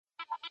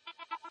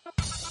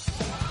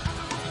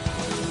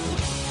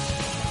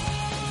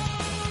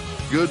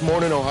Good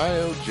morning,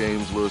 Ohio.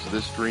 James Lewis of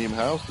This Dream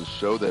House, the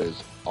show that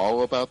is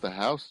all about the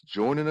house.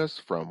 Joining us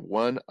from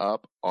One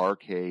Up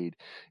Arcade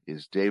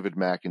is David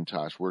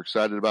McIntosh. We're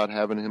excited about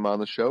having him on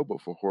the show, but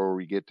before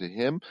we get to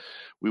him,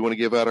 we want to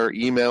give out our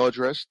email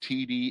address,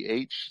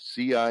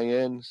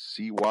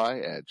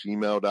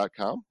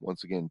 tdhcincy@gmail.com.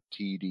 Once again,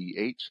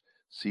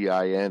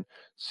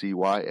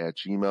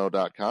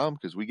 tdhcincy@gmail.com,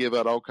 because we give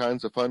out all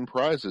kinds of fun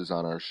prizes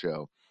on our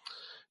show.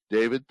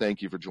 David,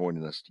 thank you for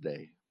joining us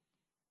today.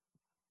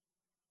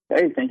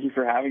 Hey, thank you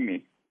for having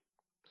me.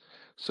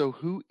 So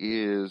who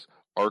is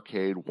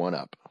Arcade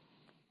 1-Up?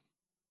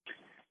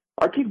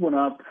 Arcade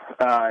 1-Up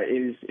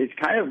is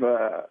kind of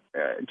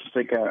just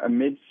like a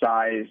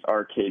mid-sized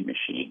arcade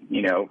machine.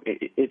 You know,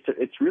 it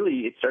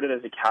started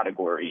as a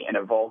category and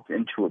evolved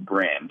into a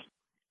brand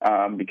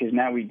because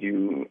now we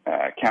do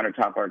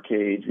countertop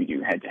arcades, we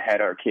do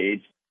head-to-head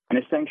arcades,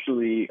 and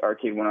essentially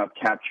Arcade 1-Up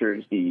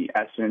captures the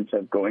essence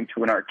of going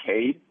to an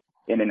arcade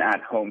in an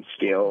at-home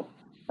scale.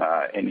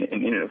 In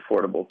an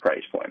affordable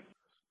price point.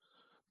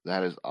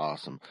 That is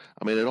awesome.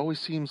 I mean, it always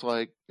seemed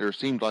like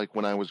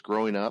when I was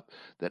growing up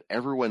that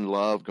everyone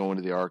loved going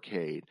to the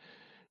arcade.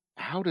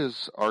 How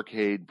does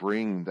arcade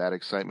bring that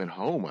excitement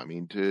home? I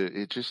mean,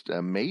 it's just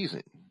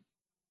amazing.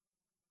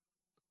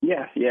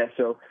 Yeah.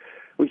 So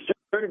we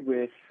started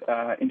with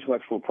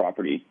intellectual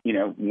property. You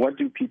know, what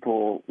do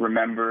people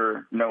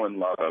remember, know, and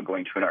love about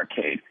going to an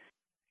arcade?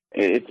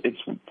 It's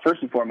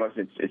first and foremost,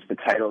 it's the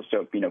titles.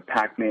 So, you know,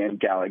 Pac-Man,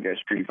 Galaga,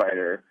 Street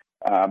Fighter,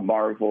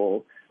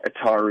 Marvel,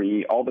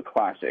 Atari, all the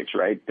classics,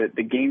 right?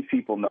 The games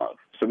people love.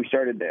 So we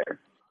started there.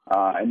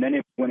 And then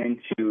it went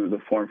into the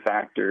form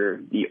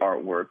factor, the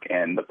artwork,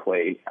 and the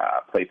play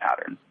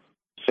pattern.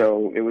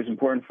 So it was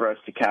important for us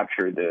to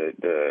capture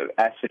the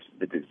essence,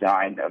 the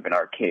design of an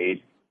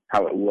arcade,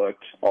 how it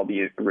looked, all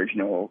the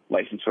original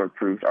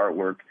licensor-approved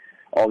artwork,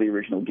 all the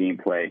original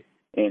gameplay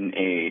in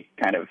a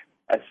kind of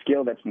a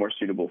scale that's more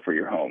suitable for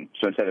your home.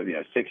 So instead of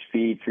 6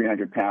 feet,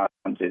 300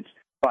 pounds, it's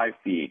 5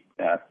 feet,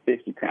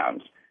 50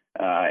 pounds,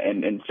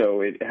 and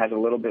so it has a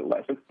little bit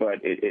less,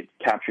 but it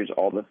captures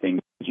all the things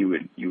you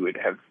would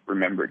have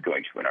remembered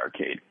going to an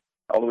arcade,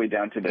 all the way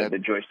down to the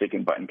joystick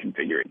and button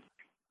configuring.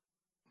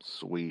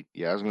 Sweet.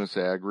 Yeah, I was going to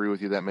say, I agree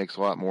with you. That makes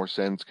a lot more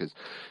sense because,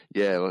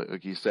 yeah,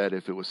 like you said,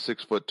 if it was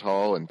 6 foot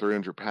tall and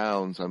 300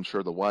 pounds, I'm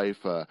sure the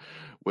wife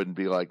wouldn't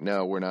be like,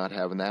 no, we're not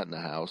having that in the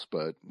house.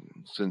 But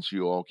since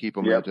you all keep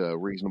them at a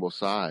reasonable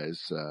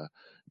size,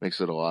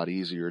 makes it a lot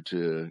easier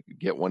to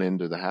get one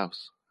into the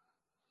house.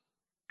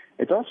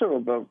 It's also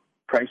about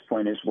price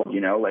point as well.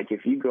 You know, like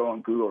if you go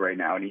on Google right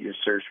now and you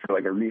just search for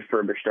like a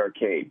refurbished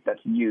arcade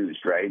that's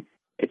used, right?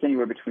 It's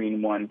anywhere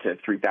between $1,000 to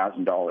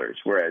 $3,000,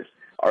 whereas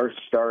ours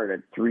start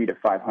at $300 to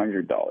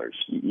 $500.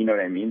 You know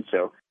what I mean?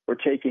 So we're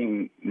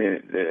taking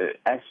the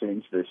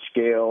essence, the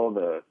scale,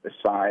 the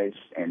size,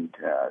 and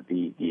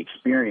the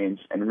experience,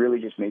 and really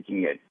just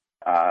making it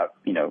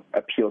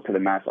appeal to the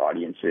mass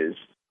audiences,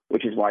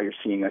 which is why you're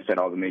seeing us at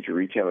all the major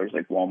retailers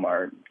like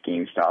Walmart,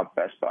 GameStop,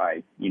 Best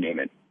Buy, you name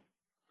it.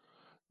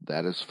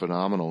 That is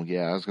phenomenal.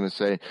 Yeah, I was going to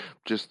say,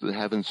 just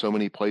having so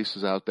many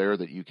places out there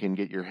that you can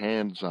get your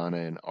hands on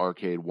an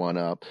Arcade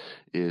 1-Up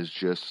is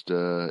just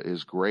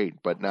is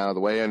great. But now, the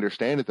way I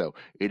understand it, though,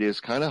 it is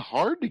kind of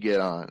hard to get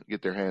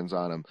their hands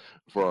on them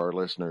for our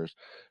listeners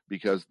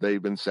because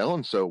they've been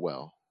selling so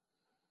well.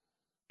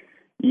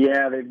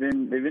 Yeah, they've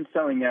been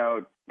selling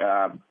out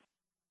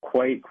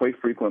quite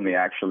frequently,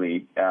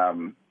 actually.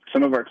 Some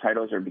of our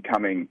titles are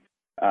becoming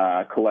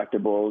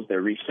collectibles.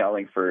 They're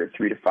reselling for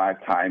 3 to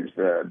 5 times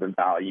the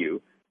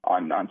value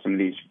on some of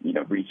these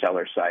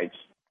reseller sites.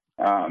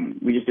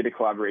 We just did a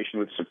collaboration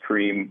with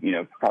Supreme,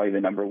 probably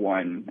the number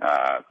one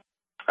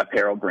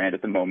apparel brand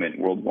at the moment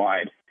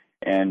worldwide,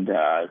 and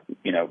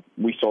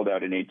we sold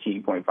out in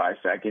 18.5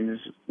 seconds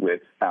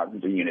with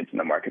thousands of units in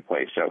the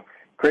marketplace. So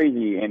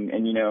crazy,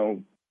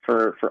 and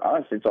for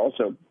us, it's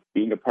also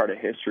being a part of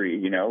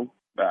history.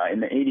 In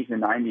the 80s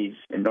and 90s,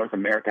 in North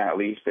America at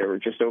least, there were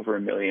just over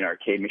 1 million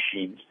arcade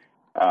machines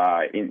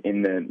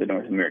in the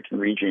North American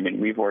region, and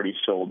we've already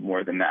sold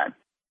more than that.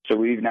 So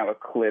we've now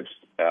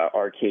eclipsed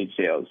arcade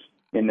sales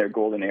in their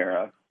golden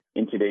era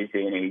in today's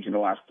day and age in the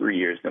last 3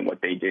 years than what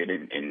they did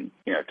in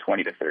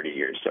 20 to 30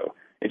 years. So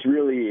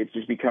it's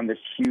just become this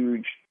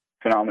huge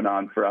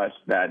phenomenon for us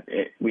that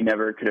we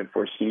never could have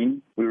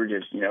foreseen. We were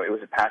just, it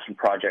was a passion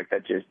project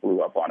that just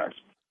blew up on us.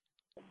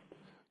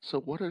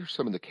 So what are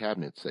some of the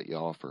cabinets that you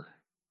offer?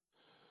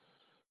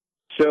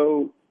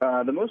 So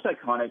the most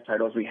iconic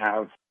titles we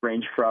have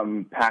range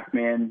from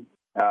Pac-Man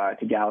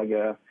to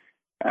Galaga.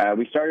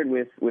 We started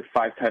with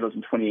 5 titles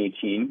in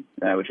 2018,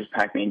 which is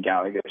Pac-Man,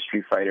 Galaga,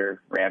 Street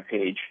Fighter,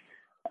 Rampage,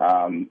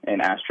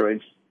 and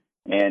Asteroids.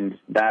 And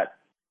that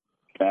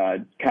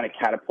kind of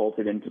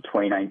catapulted into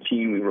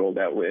 2019. We rolled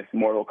out with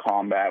Mortal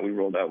Kombat. We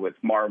rolled out with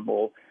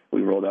Marvel.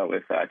 We rolled out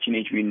with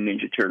Teenage Mutant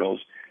Ninja Turtles.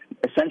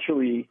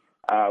 Essentially,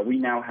 we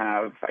now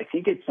have, I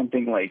think it's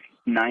something like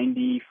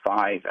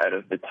 95 out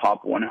of the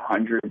top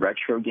 100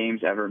 retro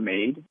games ever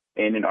made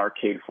in an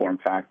arcade form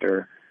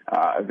factor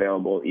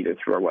available either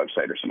through our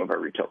website or some of our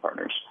retail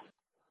partners.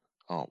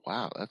 Oh,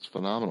 wow, that's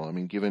phenomenal. I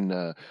mean, giving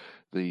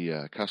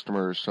the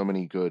customers so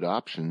many good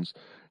options.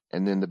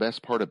 And then the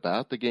best part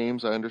about the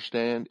games, I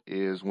understand,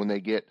 is when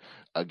they get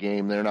a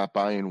game, they're not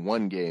buying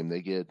one game.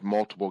 They get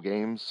multiple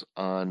games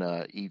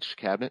on each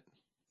cabinet.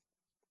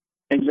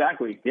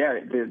 Exactly. Yeah,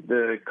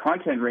 the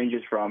content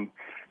ranges from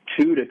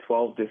 2 to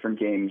 12 different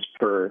games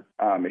per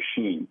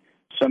machine.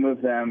 Some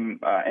of them,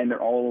 and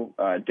they're all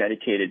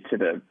dedicated to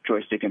the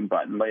joystick and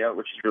button layout,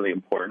 which is really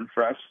important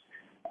for us.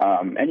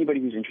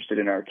 Anybody who's interested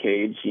in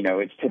arcades,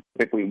 it's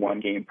typically one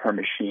game per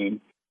machine,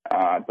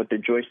 but the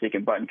joystick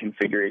and button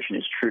configuration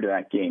is true to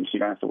that game, so you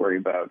don't have to worry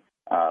about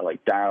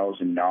like dials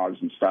and knobs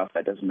and stuff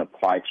that doesn't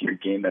apply to your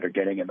game that are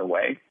getting in the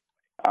way.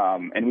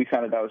 And we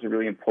found that was a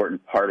really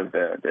important part of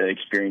the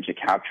experience it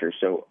captures.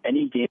 So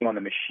any game on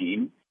the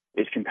machine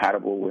is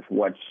compatible with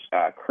what's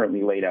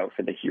currently laid out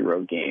for the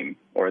hero game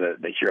or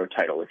the hero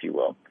title, if you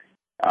will.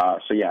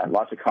 So yeah,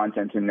 lots of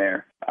content in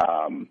there.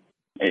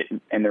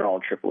 And they're all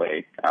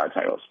AAA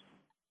titles.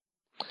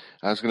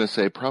 I was going to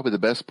say probably the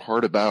best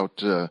part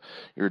about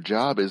your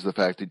job is the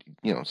fact that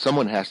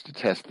someone has to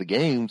test the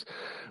games.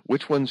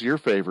 Which one's your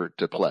favorite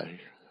to play?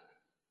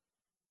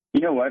 You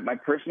know what? My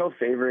personal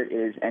favorite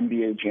is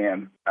NBA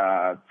Jam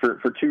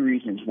for two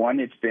reasons. One,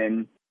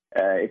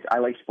 I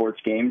like sports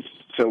games,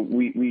 so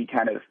we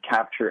kind of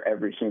capture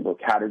every single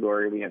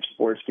category. We have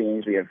sports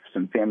games, we have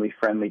some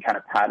family-friendly kind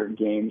of pattern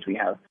games, we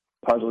have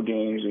puzzle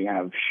games, we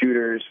have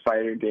shooters,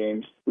 fighter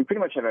games. We pretty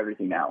much have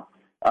everything now.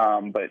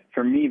 But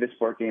for me, the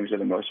sport games are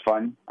the most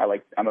fun.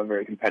 I'm a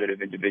very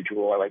competitive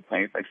individual. I like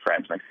playing with my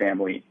friends, my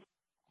family.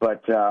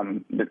 But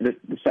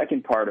the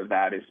second part of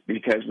that is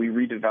because we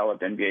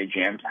redeveloped NBA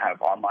Jam to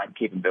have online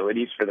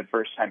capabilities for the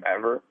first time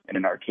ever in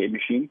an arcade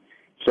machine.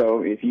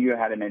 So if you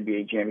had an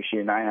NBA Jam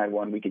machine and I had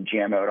one, we could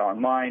jam out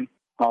online,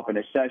 hop in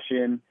a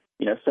session,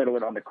 settle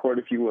it on the court,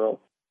 if you will,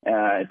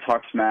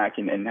 talk smack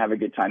and have a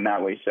good time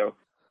that way. So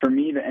for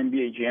me, the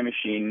NBA Jam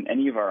machine,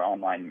 any of our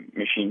online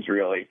machines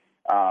really,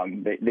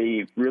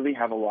 they really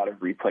have a lot of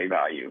replay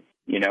value.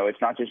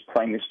 It's not just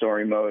playing the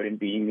story mode and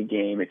beating the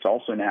game. It's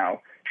also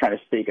now trying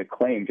to stake a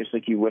claim, just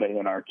like you would at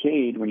an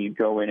arcade when you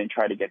go in and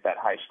try to get that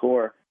high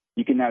score.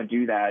 You can now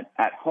do that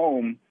at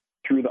home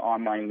through the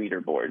online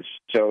leaderboards.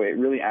 So it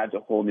really adds a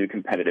whole new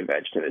competitive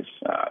edge to this,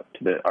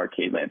 to the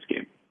arcade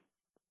landscape.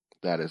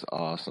 That is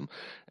awesome.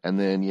 And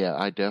then, yeah,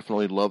 I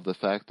definitely love the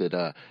fact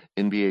that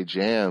NBA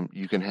Jam,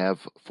 you can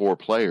have 4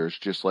 players,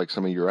 just like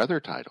some of your other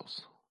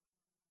titles.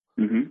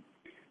 Mm-hmm.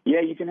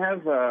 Yeah, you can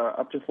have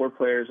up to 4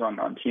 players on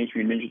Teenage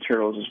Mutant Ninja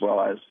Turtles as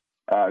well as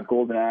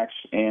Golden Axe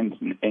and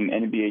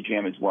NBA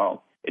Jam as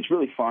well. It's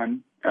really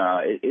fun.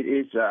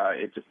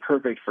 It's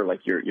perfect for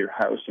like your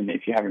house, and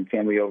if you're having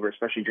family over,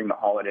 especially during the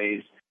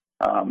holidays.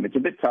 It's a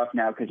bit tough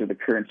now because of the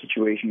current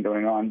situation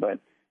going on, but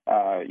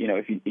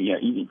if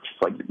you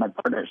just like my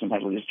partner,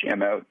 sometimes we'll just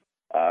jam out.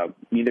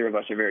 Neither of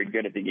us are very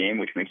good at the game,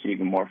 which makes it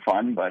even more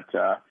fun, but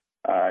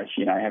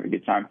she and I have a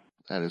good time.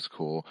 That is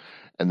cool.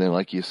 And then,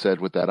 like you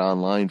said, with that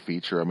online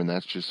feature, I mean,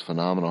 that's just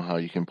phenomenal how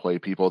you can play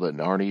people that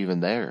aren't even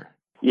there.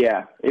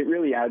 Yeah, it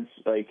really adds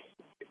like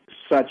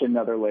such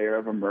another layer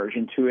of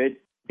immersion to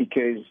it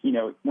because,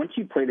 once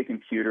you play the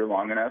computer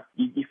long enough,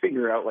 you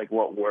figure out like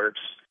what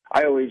works.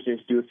 I always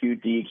just do a few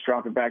deeks,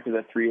 drop it back to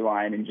the 3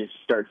 line and just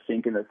start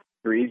sinking the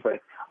threes. But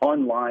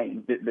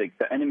online, the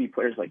enemy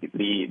players, like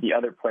the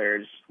other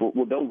players,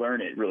 they'll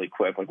learn it really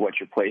quick, like what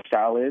your play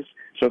style is.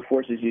 So it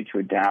forces you to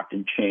adapt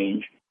and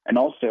change. And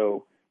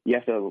also, you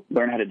have to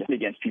learn how to defend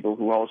against people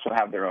who also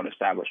have their own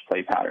established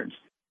play patterns.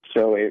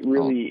 So it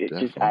really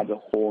just adds a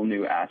whole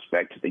new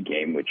aspect to the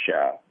game, which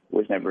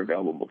was never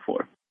available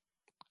before.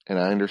 And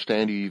I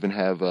understand you even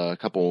have a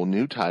couple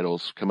new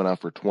titles coming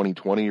out for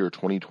 2020 or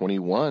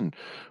 2021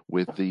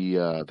 with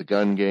the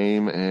gun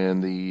game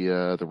and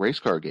the race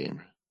car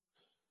game.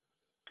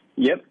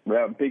 Yep,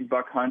 Big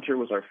Buck Hunter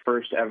was our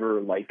first ever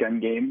light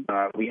gun game.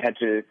 We had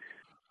to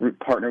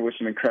partner with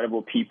some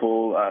incredible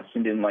people,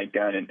 Sinden Light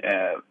Gun and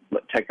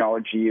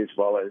Technology, as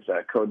well as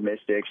Code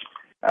Mystics.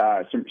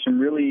 Some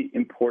really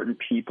important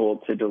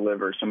people to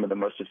deliver some of the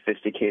most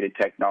sophisticated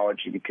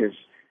technology because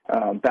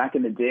back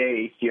in the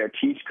day,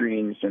 CRT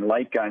screens and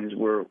light guns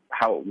were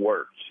how it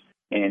worked.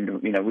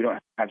 And, we don't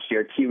have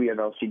CRT, we have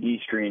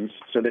LCD screens.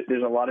 So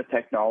there's a lot of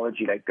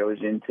technology that goes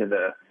into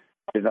the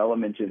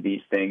development of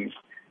these things.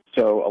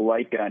 So a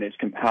light gun is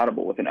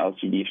compatible with an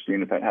LCD screen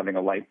without having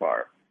a light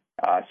bar.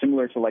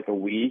 Similar to like a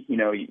Wii,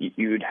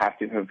 you'd have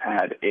to have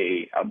had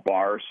a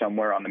bar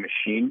somewhere on the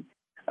machine.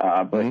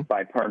 But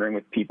by partnering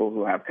with people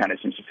who have kind of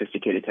some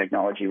sophisticated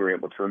technology, we're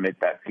able to omit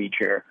that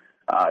feature.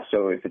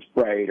 So if it's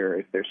bright or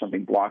if there's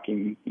something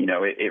blocking,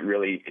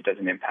 it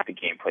doesn't impact the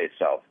gameplay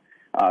itself.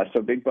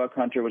 So Big Buck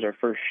Hunter was our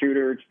first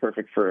shooter. It's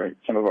perfect for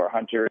some of our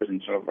hunters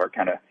and some of our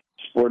kind of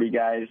sporty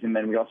guys. And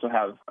then we also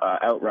have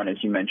Outrun, as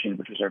you mentioned,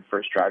 which was our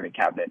first driving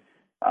cabinet,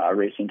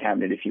 racing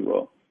cabinet, if you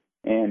will.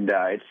 And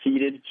it's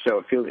seated,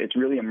 so it's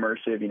really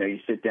immersive. You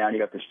sit down, you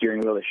got the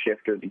steering wheel, the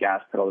shifter, the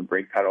gas pedal, the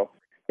brake pedal.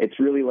 It's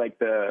really like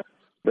the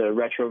the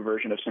retro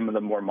version of some of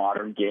the more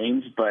modern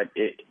games, but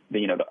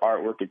the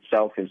artwork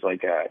itself is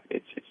like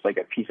it's like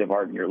a piece of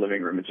art in your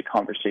living room. It's a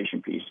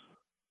conversation piece.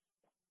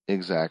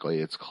 Exactly.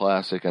 It's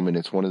classic. I mean,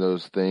 it's one of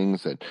those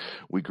things that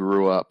we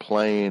grew up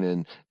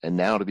playing, and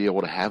now to be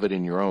able to have it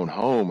in your own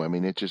home, I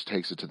mean, it just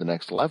takes it to the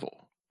next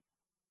level.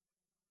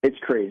 It's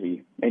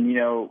crazy. And,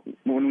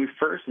 when we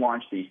first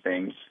launched these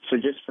things, so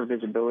just for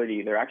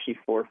visibility, they're actually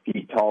 4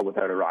 feet tall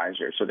without a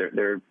riser. So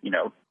they're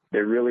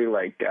really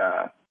like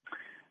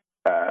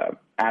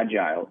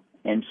agile.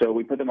 And so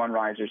we put them on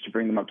risers to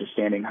bring them up to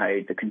standing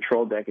height. The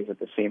control deck is at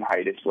the same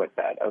height as what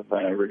that of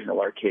an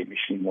original arcade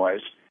machine was.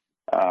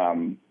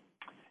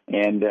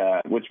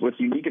 What's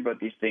unique about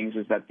these things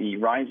is that the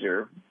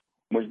riser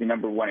was the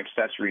number one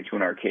accessory to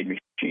an arcade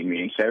machine,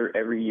 meaning so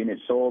every unit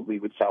sold, we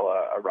would sell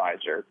a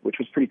riser, which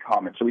was pretty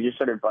common. So we just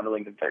started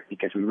bundling them there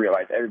because we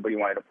realized everybody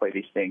wanted to play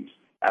these things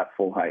at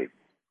full height.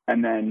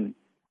 And then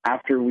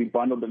after we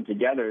bundled them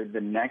together,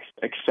 the next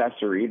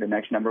accessory, the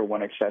next number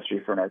one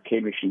accessory for an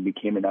arcade machine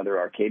became another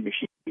arcade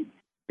machine,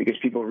 because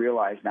people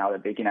realize now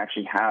that they can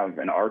actually have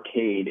an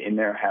arcade in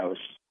their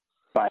house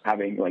by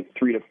having like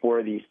 3 to 4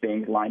 of these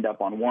things lined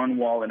up on one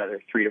wall, another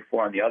 3 to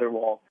 4 on the other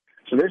wall.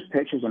 So there's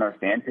pictures on our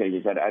fan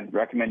pages that I'd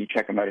recommend you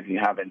check them out if you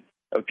haven't,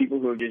 of people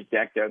who have just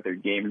decked out their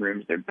game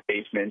rooms, their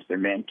basements, their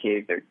man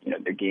cave, their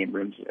game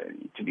rooms,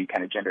 to be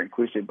kind of gender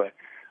inclusive, but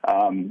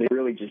they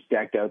really just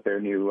decked out their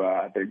new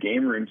their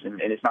game rooms,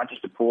 and it's not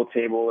just a pool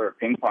table or a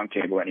ping pong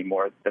table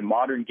anymore. The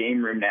modern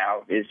game room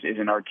now is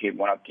an arcade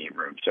one-up game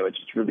room, so it's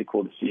really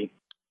cool to see.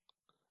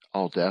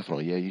 Oh,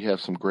 definitely. Yeah, you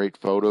have some great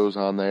photos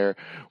on there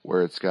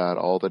where it's got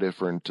all the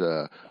different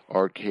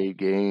arcade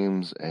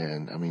games,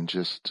 and I mean,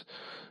 just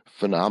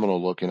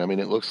phenomenal looking. I mean,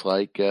 it looks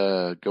like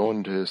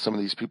going to some of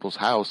these people's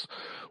house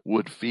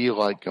would feel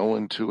like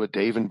going to a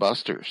Dave and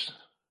Buster's.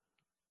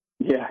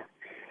 Yeah,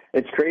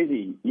 it's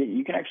crazy.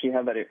 You can actually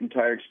have that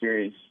entire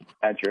experience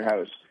at your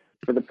house.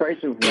 For the price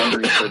of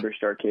one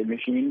refurbished arcade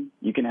machine,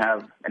 you can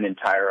have an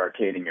entire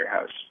arcade in your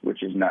house,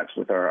 which is nuts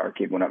with our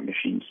arcade one-up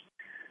machines.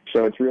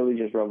 So it's really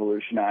just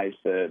revolutionized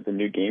the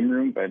new game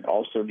room, but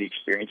also the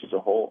experience as a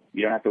whole.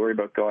 You don't have to worry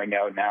about going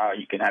out now.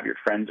 You can have your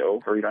friends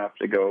over. You don't have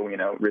to go,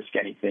 risk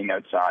anything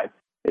outside.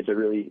 It's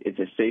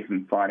a safe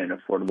and fun and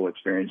affordable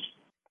experience.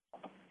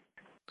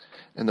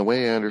 And the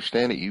way I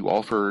understand it, you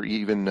offer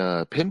even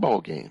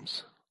pinball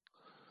games.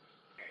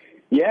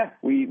 Yeah,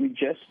 we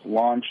just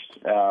launched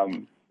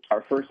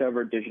our first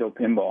ever digital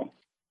pinball.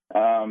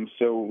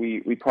 So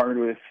we partnered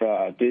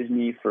with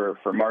Disney for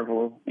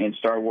Marvel and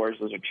Star Wars.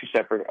 Those are 2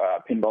 separate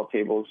pinball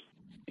tables.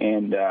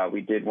 And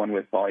we did one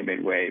with Bally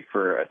Midway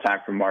for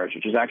Attack from Mars,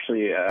 which is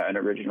actually an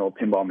original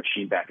pinball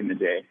machine back in the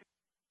day.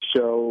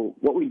 So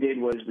what we did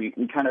was we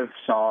kind of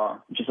saw,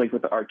 just like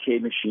with the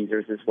arcade machines,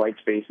 there's this white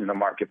space in the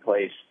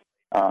marketplace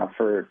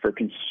for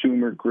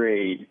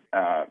consumer-grade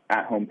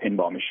at-home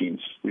pinball machines.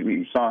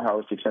 We saw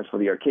how successful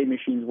the arcade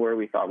machines were.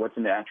 We thought, what's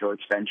a natural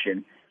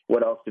extension?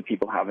 What else do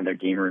people have in their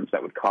game rooms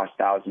that would cost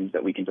thousands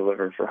that we can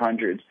deliver for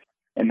hundreds?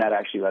 And that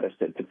actually led us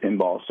to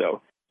pinball.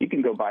 So you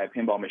can go buy a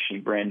pinball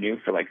machine brand new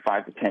for like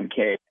 $5,000 to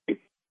 $10,000,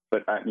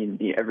 but I mean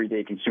the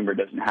everyday consumer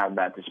doesn't have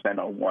that to spend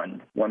on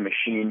one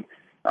machine.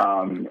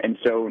 And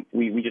so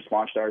we just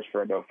launched ours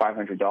for about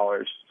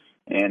 $500,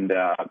 and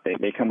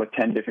they come with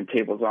 10 different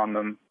tables on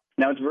them.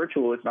 Now it's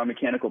virtual; it's not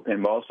mechanical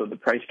pinball, so the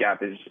price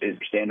gap is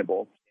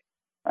understandable.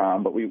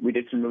 But we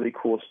did some really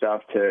cool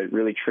stuff to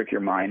really trick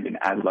your mind and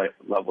add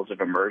levels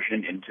of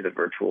immersion into the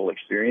virtual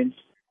experience,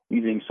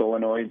 using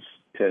solenoids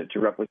to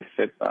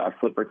replicate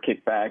flipper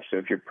kickback. So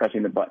if you're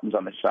pressing the buttons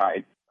on the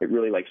side, it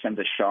really sends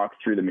a shock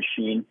through the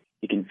machine.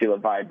 You can feel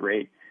it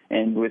vibrate.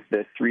 And with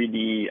the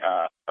 3D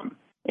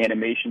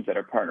animations that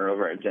our partner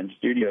over at Zen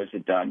Studios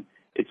had done,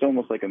 it's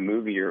almost like a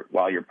movie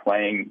while you're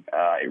playing.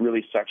 It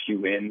really sucks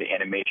you in. The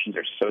animations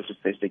are so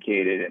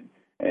sophisticated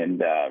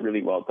and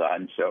really well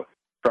done. So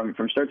from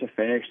start to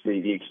finish,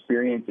 the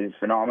experience is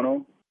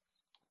phenomenal.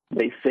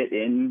 They fit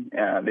in.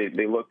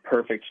 They look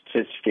perfect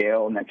to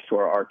scale next to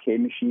our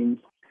arcade machines.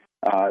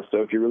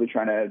 So if you're really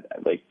trying to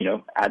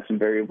add some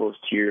variables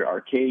to your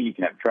arcade, you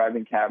can have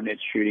driving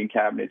cabinets, shooting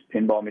cabinets,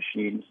 pinball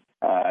machines,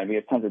 and we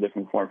have tons of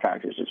different form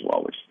factors as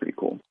well, which is pretty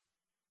cool.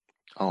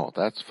 Oh,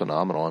 that's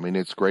phenomenal. I mean,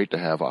 it's great to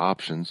have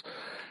options.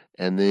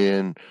 And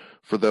then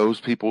for those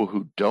people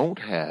who don't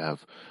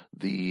have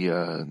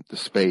the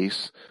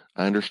space,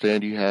 I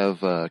understand you have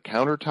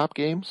countertop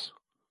games?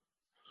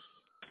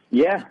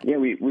 Yeah,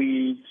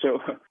 we so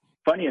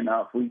funny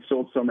enough, we've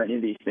sold so many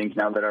of these things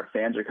now that our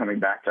fans are coming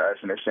back to us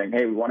and they're saying,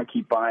 "Hey, we want to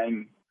keep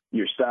buying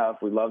your stuff.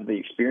 We love the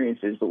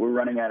experiences, but we're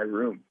running out of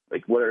room.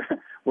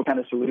 What kind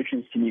of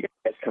solutions can you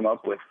guys come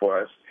up with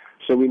for us?"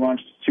 So we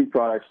launched 2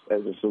 products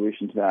as a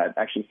solution to that.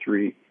 Actually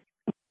 3.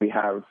 We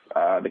have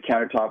the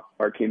countertop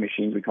arcade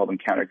machines. We call them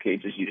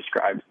countercades, as you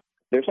described.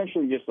 They're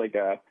essentially just like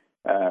a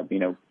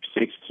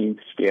 16th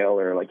scale,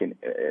 or like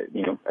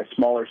a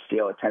smaller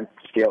scale, a 10th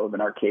scale of an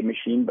arcade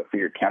machine, but for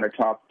your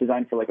countertop,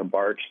 designed for like a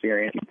bar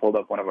experience. You pulled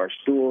up one of our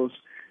stools,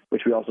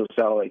 which we also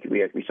sell.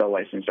 We sell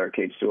licensed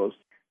arcade stools.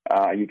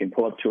 You can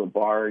pull up to a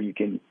bar. You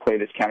can play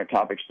this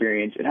countertop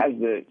experience. It has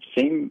the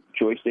same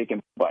joystick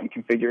and button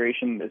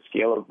configuration. The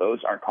scale of those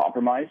aren't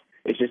compromised.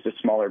 It's just a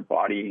smaller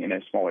body and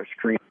a smaller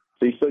screen.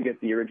 So you still get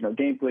the original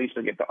gameplay, you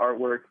still get the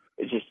artwork.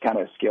 It's just kind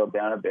of scaled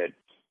down a bit.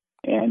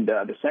 And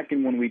the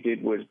second one we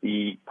did was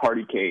the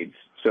Partycades.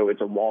 So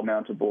it's a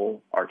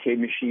wall-mountable arcade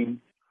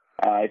machine.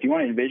 If you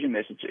want to envision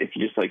this, if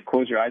you just like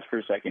close your eyes for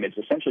a second, it's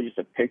essentially just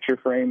a picture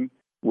frame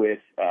with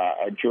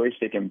a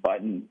joystick and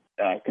button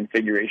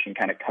configuration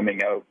kind of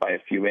coming out by a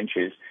few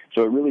inches.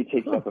 So it really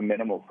takes up a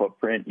minimal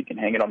footprint. You can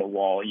hang it on the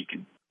wall. You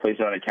can place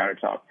it on a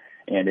countertop.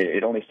 And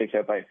it only sticks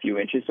out by a few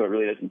inches, so it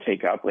really doesn't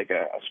take up like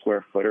a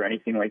square foot or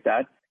anything like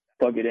that.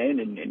 Plug it in,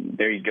 and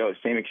there you go.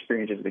 Same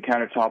experience as the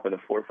countertop of the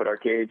 4-foot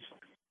arcades,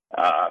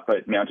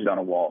 but mounted on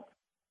a wall.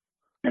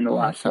 And the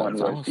last one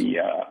was awesome.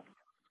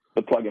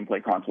 The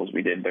plug-and-play consoles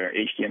we did. They're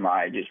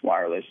HDMI, just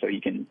wireless, so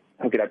you can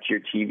hook it up to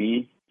your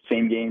TV.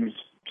 Same games,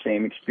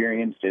 same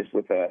experience, just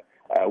with a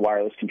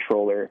wireless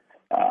controller.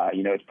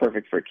 It's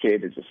perfect for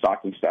kids. It's a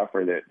stocking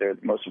stuffer. They're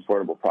the most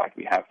affordable product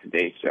we have to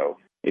date. So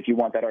if you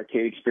want that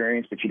arcade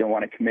experience, but you don't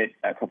want to commit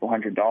a couple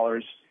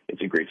 $100,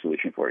 it's a great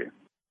solution for you.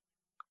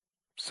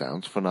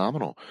 Sounds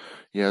phenomenal.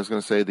 Yeah, I was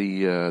going to say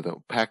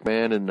the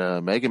Pac-Man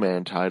and Mega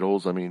Man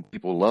titles. I mean,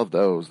 people love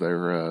those.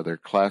 They're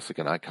classic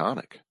and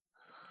iconic.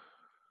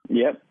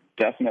 Yep,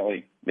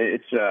 definitely.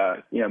 It's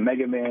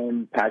Mega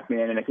Man,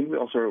 Pac-Man, and I think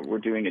we're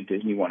doing a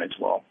Disney one as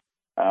well.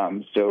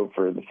 So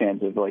for the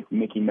fans of like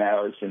Mickey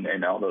Mouse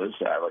and all those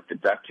like the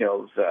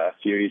DuckTales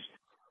series,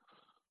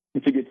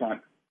 it's a good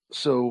time.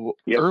 So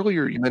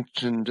Earlier you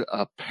mentioned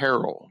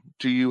apparel.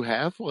 Do you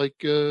have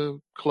like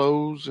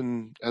clothes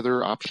and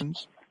other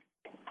options?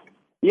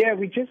 Yeah,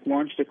 we just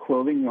launched a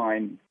clothing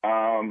line.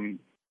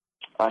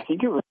 I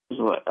think it was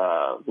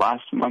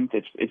last month.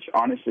 It's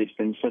honestly, it's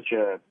been such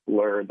a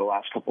blur the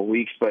last couple of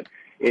weeks, but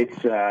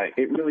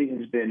it really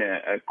has been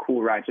a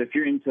cool ride. So if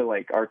you're into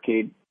like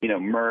arcade,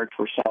 merch,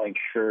 we're selling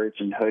shirts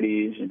and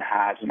hoodies and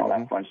hats and all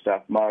that fun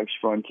stuff, mugs,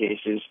 phone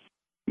cases,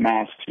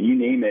 masks, you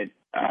name it.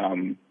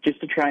 Just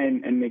to try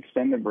and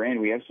extend the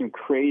brand. We have some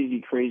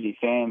crazy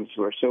fans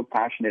who are so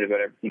passionate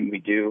about everything we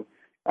do.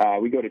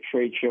 We go to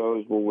trade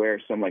shows. We'll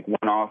wear some like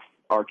one-off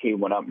arcade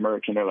one-up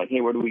merch, and they're like,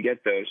 hey, where do we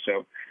get those?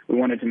 So we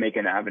wanted to make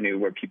an avenue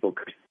where people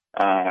could,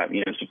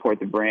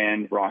 support the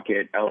brand, rock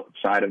it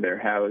outside of their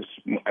house,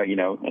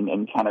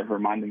 and kind of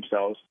remind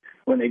themselves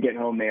when they get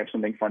home they have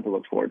something fun to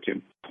look forward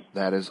to.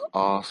 That is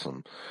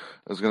awesome.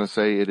 I was going to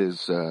say it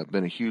has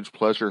been a huge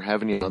pleasure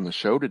having you on the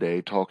show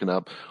today, talking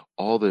up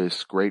all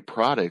this great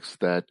products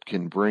that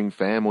can bring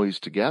families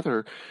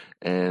together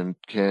and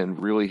can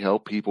really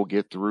help people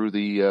get through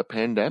the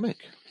pandemic.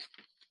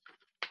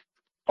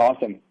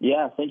 Awesome.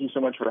 Yeah, thank you so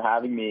much for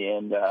having me,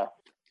 and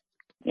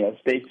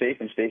stay safe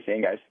and stay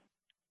sane, guys.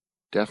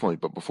 Definitely.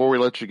 But before we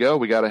let you go,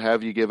 we got to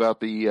have you give out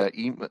the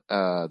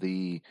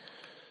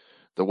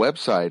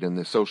website and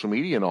the social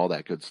media and all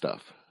that good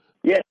stuff.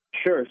 Yeah,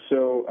 sure.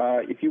 So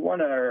if you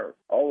want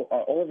all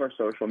of our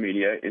social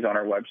media is on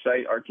our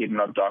website,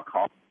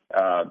 arcade1up.com.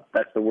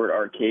 That's the word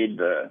arcade,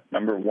 the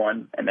number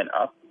 1, and then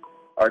up,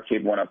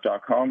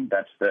 arcade1up.com.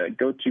 That's the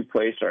go-to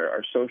place,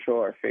 our social,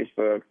 our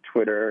Facebook,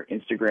 Twitter,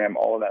 Instagram,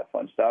 all of that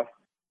fun stuff.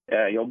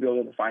 You'll be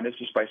able to find us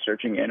just by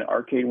searching in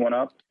Arcade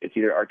 1UP. It's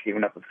either Arcade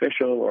 1UP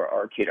Official or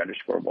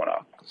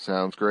Arcade_1UP.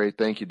 Sounds great.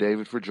 Thank you,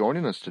 David, for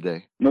joining us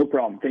today. No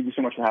problem. Thank you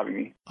so much for having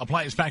me.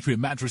 Appliance Factory of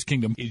Mattress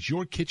Kingdom is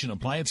your kitchen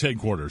appliance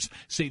headquarters.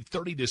 Save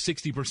 30 to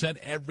 60%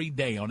 every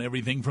day on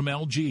everything from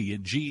LG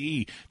and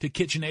GE to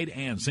KitchenAid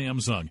and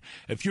Samsung.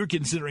 If you're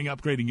considering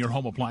upgrading your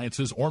home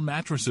appliances or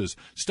mattresses,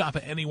 stop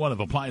at any one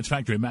of Appliance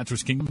Factory of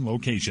Mattress Kingdom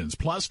locations.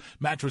 Plus,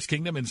 Mattress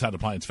Kingdom inside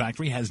Appliance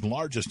Factory has the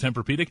largest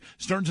Tempur-Pedic,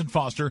 Stearns &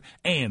 Foster,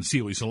 and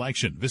Sealy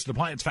selection. Visit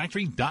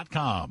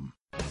ApplianceFactory.com.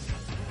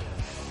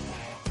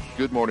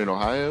 Good morning,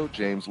 Ohio.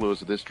 James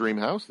Lewis of This Dream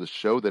House, the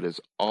show that is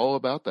all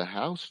about the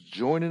house.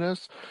 Joining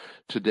us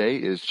today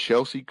is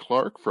Chelsea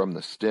Clark from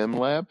the STEM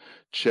Lab.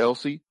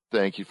 Chelsea,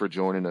 thank you for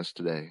joining us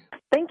today.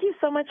 Thank you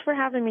so much for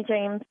having me,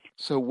 James.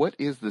 So what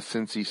is the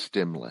Cincy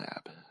STEM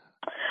Lab?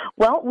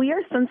 Well, we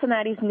are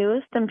Cincinnati's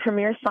newest and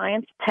premier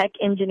science, tech,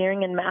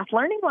 engineering, and math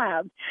learning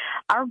lab.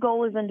 Our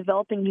goal is in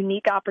developing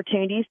unique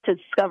opportunities to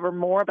discover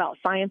more about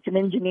science and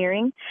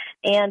engineering,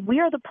 and we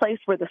are the place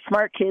where the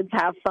smart kids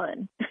have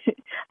fun.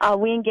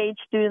 We engage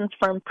students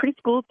from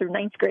preschool through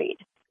 9th grade.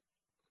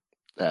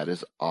 That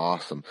is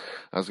awesome.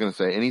 I was going to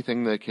say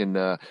anything that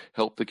can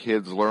help the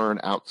kids learn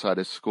outside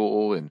of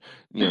school and,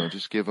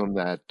 just give them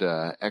that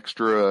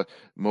extra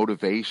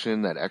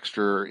motivation, that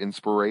extra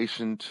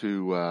inspiration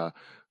to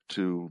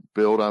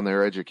build on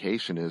their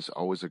education is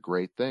always a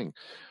great thing.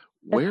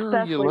 Where Especially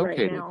are you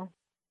located? Right now.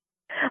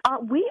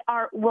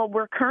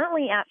 We're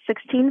currently at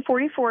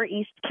 1644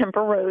 East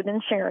Kemper Road in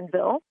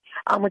Sharonville,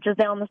 which is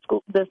down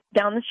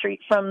the street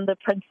from the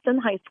Princeton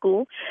High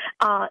School.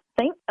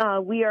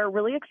 We are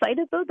really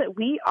excited, though, that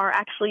we are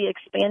actually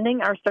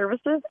expanding our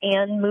services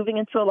and moving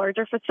into a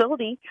larger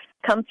facility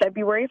come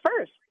February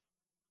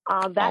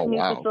 1st. That new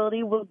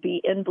facility will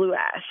be in Blue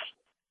Ash.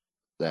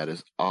 That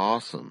is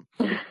awesome.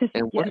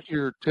 And what Yes. are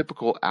your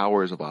typical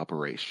hours of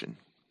operation?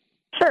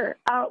 Sure.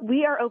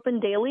 We are open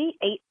daily,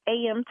 8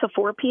 a.m. to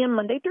 4 p.m.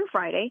 Monday through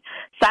Friday.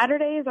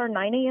 Saturdays are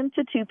 9 a.m.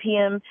 to 2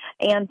 p.m.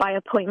 and by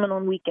appointment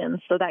on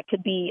weekends. So that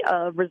could be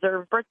a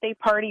reserved birthday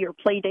party or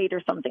play date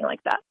or something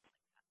like that.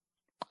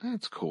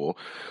 That's cool.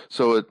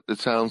 So it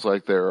sounds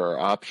like there are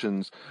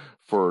options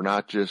for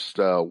not just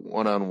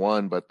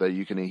one-on-one, but that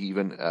you can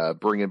even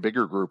bring a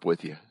bigger group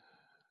with you.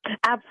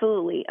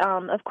 Absolutely.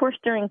 Of course,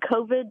 during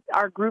COVID,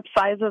 our group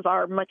sizes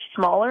are much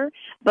smaller,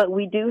 but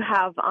we do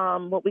have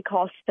what we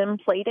call STEM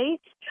play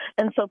dates.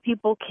 And so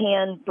people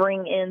can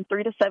bring in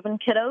 3 to 7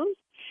 kiddos,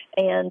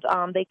 and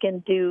they can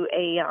do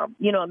a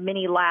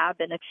mini lab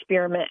and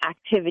experiment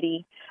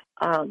activity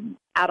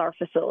at our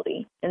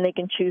facility. And they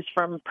can choose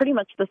from pretty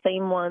much the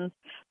same ones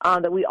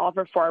that we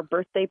offer for our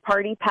birthday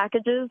party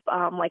packages,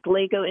 like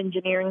Lego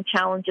engineering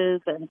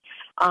challenges and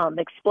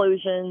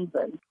explosions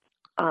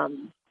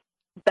and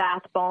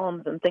bath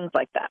bombs and things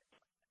like that.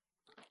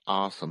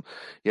 Awesome.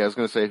 Yeah, I was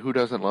going to say, who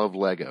doesn't love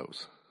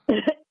Legos?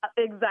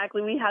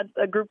 Exactly. We had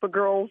a group of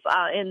girls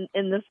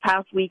in this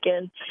past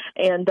weekend,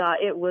 and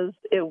it was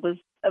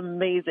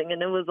amazing,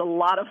 and it was a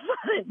lot of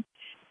fun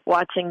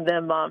watching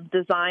them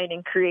design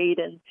and create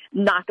and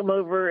knock them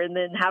over, and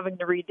then having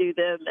to redo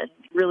them, and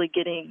really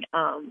getting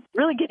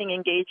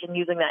engaged and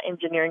using that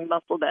engineering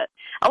muscle that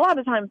a lot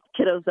of times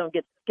kiddos don't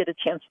get a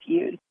chance to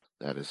use.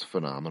 That is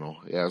phenomenal.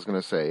 Yeah, I was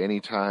going to say,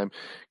 anytime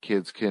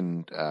kids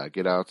can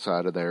get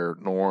outside of their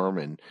norm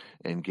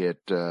and get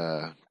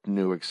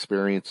new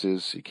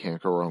experiences, you can't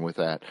go wrong with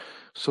that.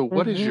 So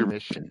what is your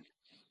mission?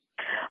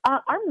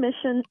 Our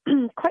mission,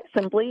 quite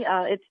simply,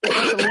 it's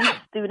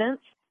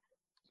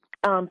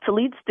to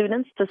lead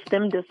students to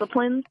STEM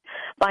disciplines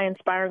by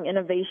inspiring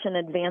innovation,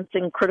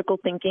 advancing critical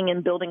thinking,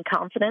 and building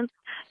confidence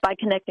by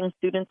connecting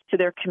students to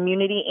their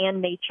community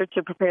and nature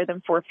to prepare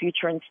them for a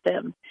future in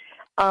STEM.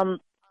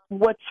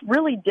 What's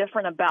really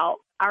different about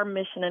our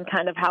mission and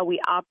kind of how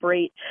we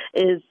operate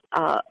is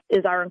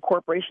our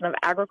incorporation of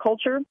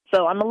agriculture.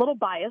 So I'm a little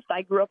biased.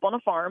 I grew up on a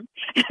farm,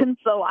 and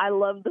so I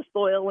love the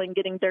soil and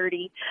getting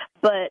dirty.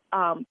 But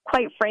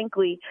quite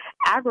frankly,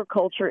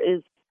 agriculture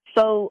is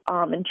so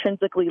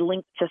intrinsically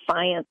linked to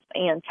science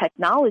and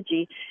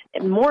technology,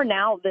 and more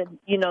now than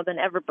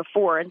ever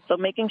before. And so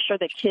making sure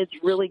that kids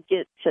really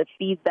get to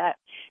feed that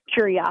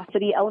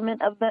curiosity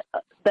element of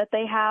that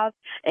they have,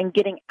 and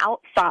getting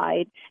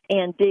outside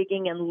and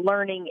digging and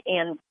learning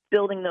and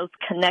building those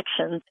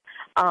connections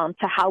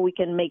to how we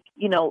can make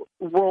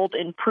world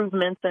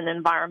improvements and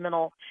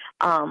environmental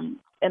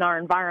in our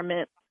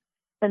environment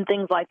and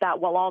things like that,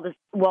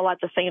 while at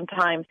the same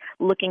time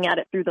looking at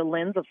it through the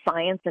lens of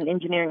science and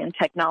engineering and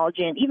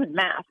technology and even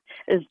math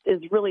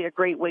is really a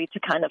great way to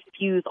kind of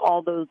fuse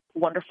all those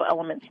wonderful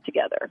elements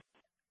together.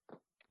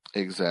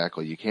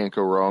 Exactly. You can't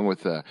go wrong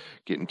with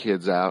getting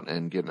kids out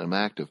and getting them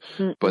active.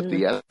 Mm-mm. But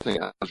the other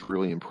thing I was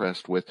really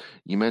impressed with,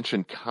 you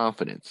mentioned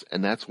confidence,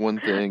 and that's one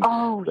thing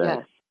that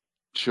Yes.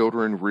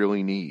 children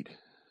really need.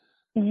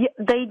 Yeah,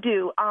 they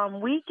do.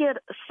 We get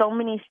so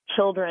many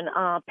children.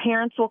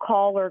 Parents will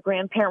call or a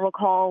grandparent will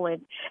call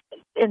and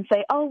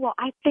say, "Oh, well,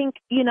 I think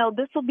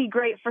this will be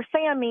great for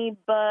Sammy,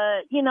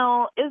 but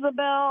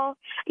Isabel,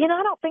 I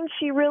don't think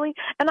she really."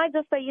 And I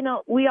just say,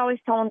 we always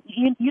tell them,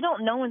 you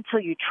don't know until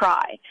you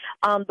try.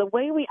 The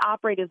way we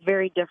operate is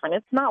very different.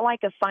 It's not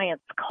like a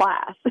science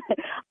class.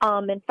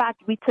 In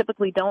fact, we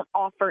typically don't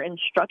offer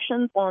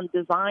instructions on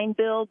design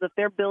builds. If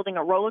they're building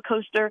a roller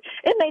coaster,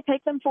 it may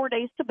take them 4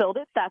 days to build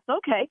it. That's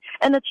okay.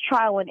 And it's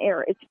trial and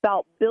error. It's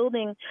about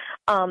building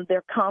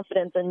their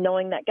confidence and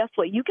knowing that, guess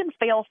what, you can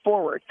fail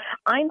forward.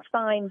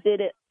 Einstein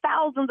did it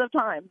thousands of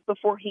times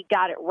before he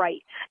got it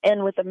right.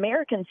 And with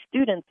American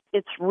students,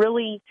 it's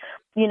really,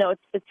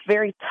 it's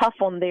very tough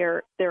on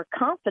their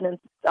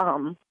confidence.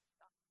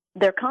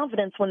 Their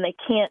confidence when they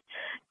can't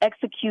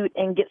execute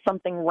and get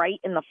something right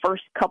in the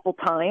first couple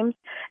times.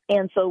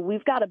 And so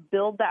we've got to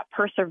build that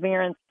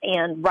perseverance,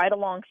 and right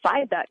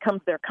alongside that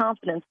comes their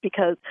confidence,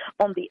 because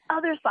on the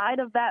other side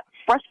of that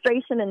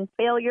frustration and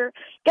failure,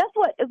 guess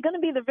what? It's going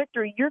to be the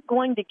victory. You're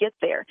going to get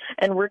there,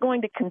 and we're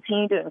going to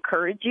continue to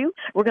encourage you.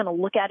 We're going to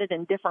look at it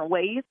in different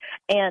ways.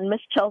 And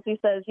Miss Chelsea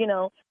says,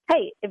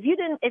 hey, if you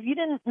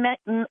didn't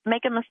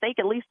make a mistake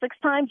at least 6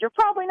 times, you're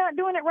probably not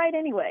doing it right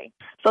anyway.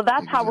 So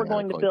that's how we're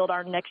going to build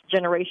our next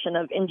generation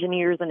of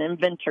engineers and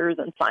inventors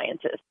and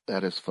scientists.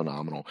 That is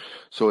phenomenal.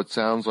 So it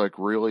sounds like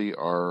really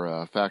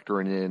are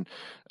factoring in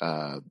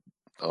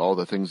all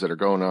the things that are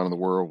going on in the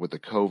world with the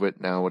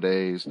COVID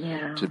nowadays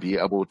to be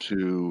able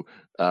to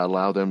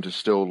allow them to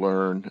still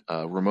learn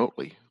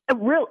remotely. It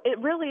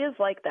really is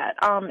like that.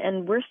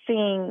 And we're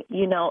seeing,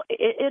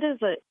 it is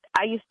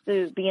I used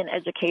to be an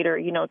educator,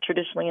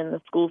 traditionally in the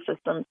school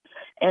system,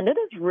 and it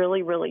is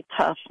really, really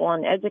tough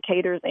on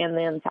educators and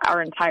then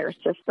our entire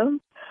system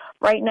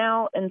right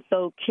now. And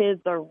so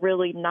kids are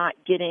really not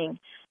getting,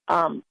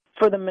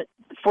 for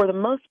the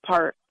most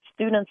part,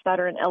 students that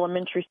are in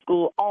elementary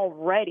school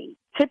already,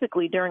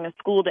 typically during a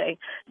school day,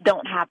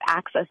 don't have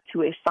access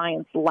to a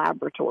science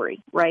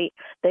laboratory, right?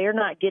 They are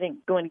not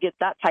going to get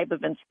that type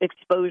of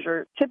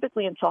exposure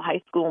typically until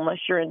high school, unless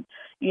you're in,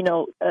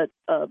 a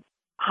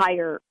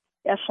higher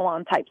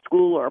echelon type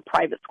school or a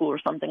private school or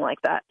something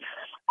like that.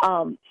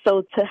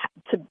 So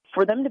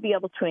for them to be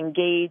able to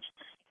engage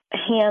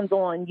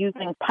hands-on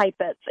using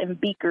pipettes and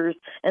beakers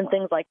and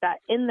things like that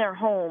in their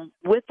home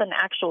with an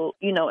actual,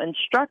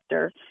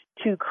 instructor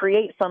to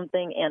create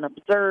something and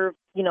observe,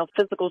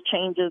 physical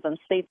changes and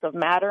states of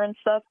matter and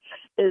stuff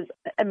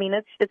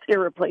it's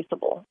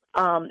irreplaceable.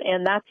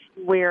 And that's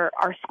where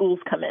our schools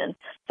come in.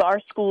 So our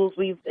schools,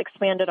 we've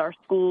expanded our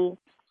school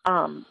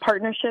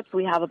partnerships.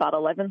 We have about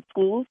 11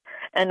 schools,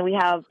 and we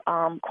have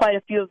quite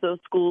a few of those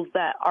schools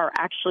that are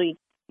actually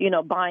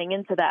buying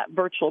into that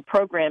virtual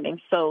programming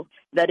so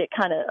that it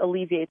kind of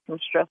alleviates some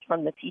stress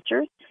from the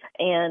teachers.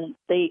 And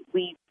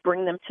we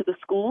bring them to the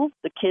schools.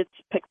 The kids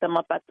pick them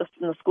up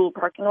in the school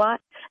parking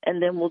lot,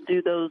 and then we'll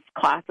do those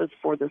classes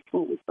for the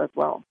schools as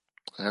well.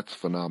 That's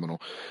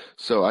phenomenal.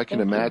 So I can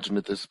imagine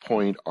at this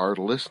point our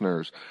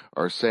listeners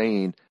are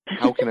saying,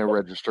 how can I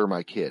register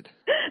my kid?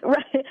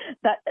 Right.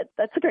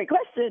 That's a great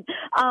question.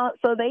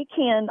 So they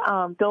can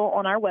go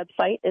on our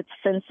website. It's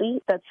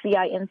Cincy, that's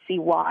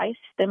CINCY,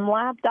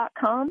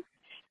 STEMlab.com,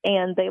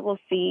 and they will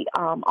see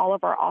all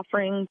of our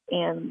offerings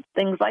and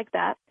things like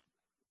that.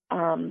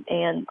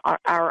 And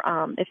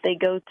our if they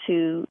go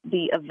to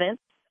the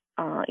events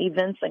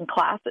and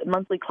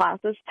monthly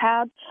classes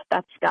tab,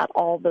 that's got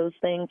all those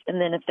things. And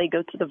then if they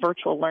go to the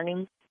virtual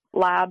learning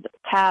lab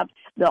tab,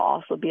 they'll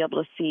also be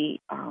able to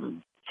see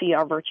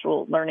our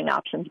virtual learning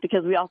options,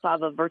 because we also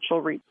have a virtual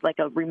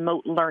a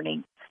remote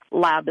learning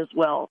lab as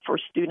well for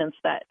students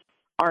that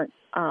aren't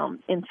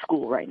in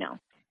school right now,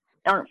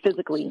 aren't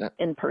physically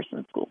in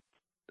person school.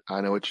 I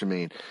know what you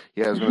mean.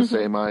 Yeah, I was going to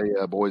say my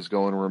boy's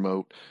going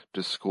remote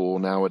to school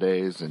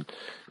nowadays, and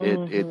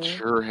it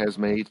sure has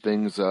made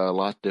things a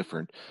lot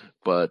different.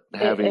 But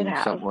having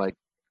something like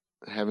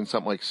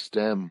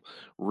STEM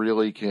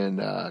really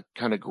can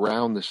kind of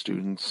ground the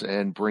students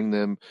and bring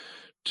them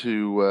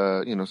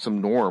to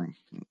some norm.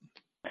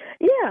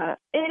 Yeah,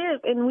 it is,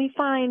 and we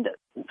find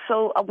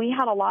we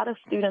had a lot of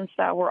students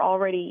that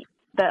already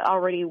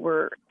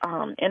were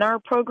in our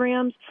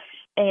programs.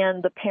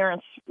 And the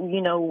parents,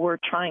 were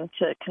trying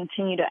to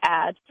continue to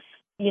add,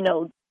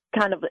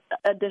 kind of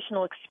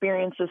additional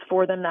experiences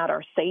for them that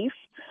are safe.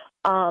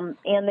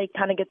 And they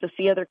kind of get to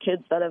see other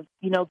kids that have,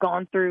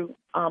 gone through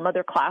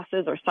other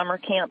classes or summer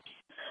camps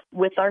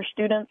with our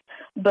students.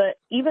 But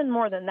even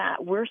more than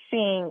that, we're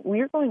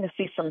going to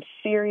see some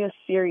serious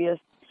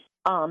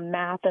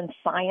math and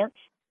science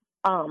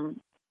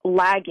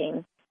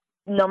lagging.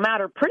 No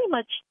matter pretty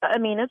much,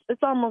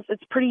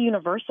 it's pretty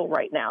universal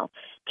right now.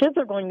 Kids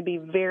are going to be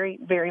very,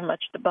 very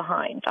much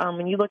behind.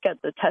 When you look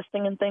at the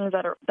testing and things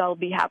that'll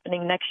be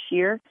happening next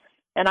year,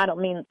 and I don't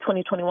mean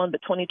 2021,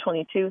 but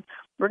 2022,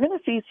 we're going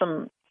to see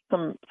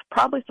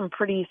probably some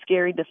pretty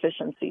scary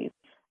deficiencies.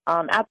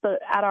 At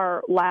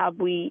our lab,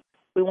 we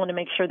want to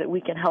make sure that we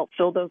can help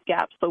fill those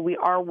gaps. So we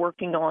are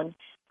working on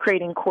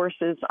creating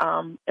courses,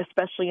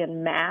 especially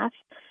in math,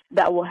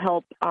 that will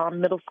help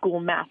middle school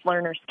math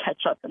learners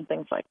catch up and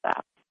things like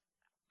that.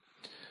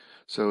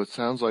 So it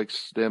sounds like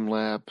STEM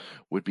Lab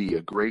would be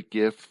a great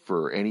gift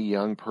for any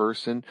young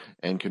person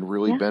and can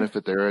really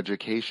benefit their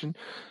education.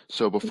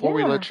 So before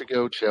we let you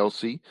go,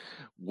 Chelsea,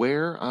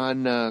 where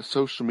on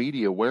social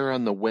media, where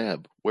on the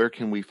web, where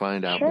can we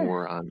find out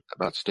more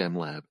about STEM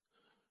Lab?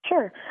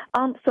 Sure.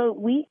 So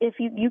if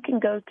you can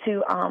go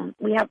to,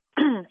 we have,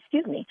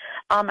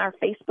 our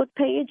Facebook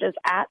page is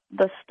at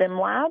the STEM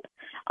Lab.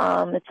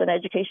 It's an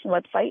education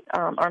website,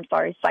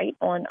 site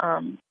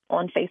on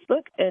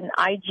Facebook, and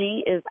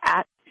IG is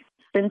at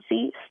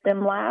Cincy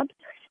STEM Lab.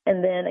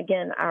 And then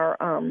again, our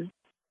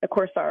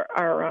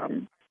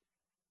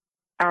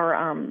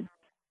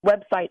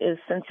website is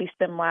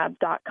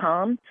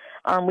CincyStemLab.com.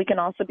 We can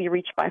also be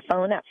reached by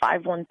phone at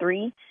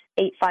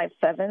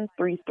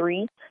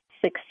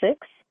 513-857-3366.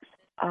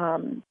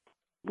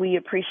 We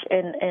appreciate,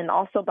 and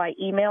also by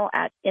email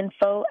at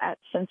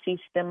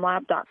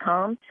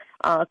info@CincyStemLab.com.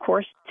 Of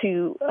course,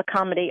 to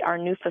accommodate our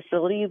new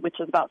facility, which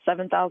is about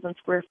 7,000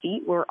 square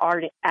feet, we're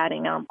already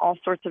adding all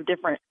sorts of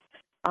different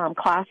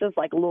classes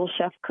like Little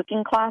Chef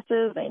cooking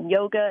classes and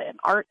yoga and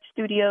art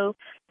studio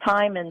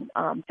time and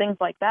things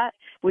like that.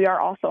 We are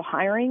also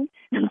hiring,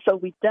 and so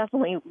we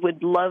definitely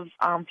would love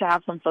to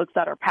have some folks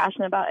that are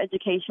passionate about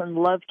education,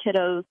 love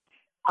kiddos,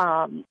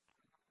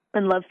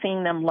 and love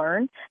seeing them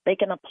learn. They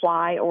can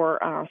apply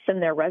or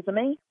send their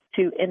resume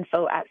to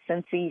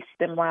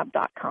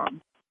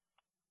info@CincyStemLab.com.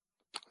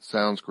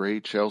 Sounds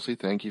great, Chelsea.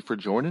 Thank you for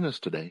joining us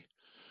today.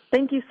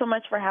 Thank you so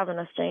much for having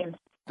us, James.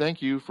 thank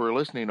you for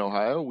listening,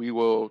 Ohio. We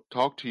will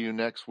talk to you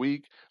next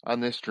week on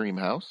this Dream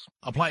House.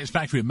 Appliance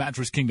Factory of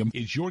Mattress Kingdom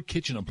is your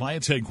kitchen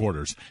appliance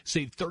headquarters.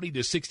 Save 30 to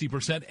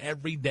 60%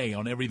 every day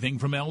on everything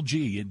from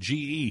LG and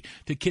GE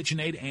to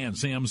KitchenAid and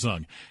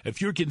Samsung.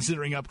 If you're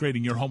considering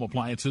upgrading your home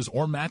appliances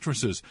or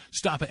mattresses,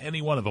 stop at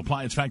any one of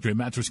Appliance Factory of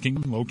Mattress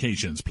Kingdom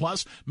locations.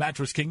 Plus,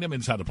 Mattress Kingdom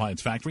inside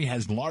Appliance Factory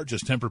has the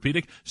largest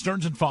Tempur-Pedic,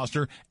 Stearns &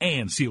 Foster,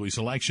 and Sealy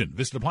selection.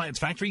 Visit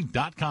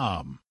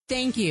ApplianceFactory.com.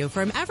 Thank you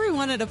from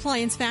everyone at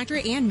Appliance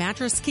Factory and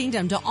Mattress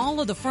Kingdom to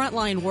all of the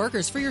frontline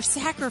workers for your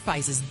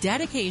sacrifices,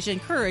 dedication,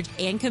 courage,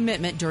 and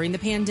commitment during the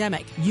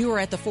pandemic. You are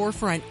at the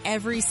forefront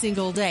every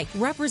single day,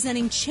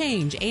 representing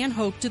change and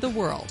hope to the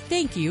world.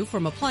 Thank you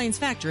from Appliance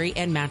Factory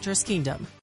and Mattress Kingdom.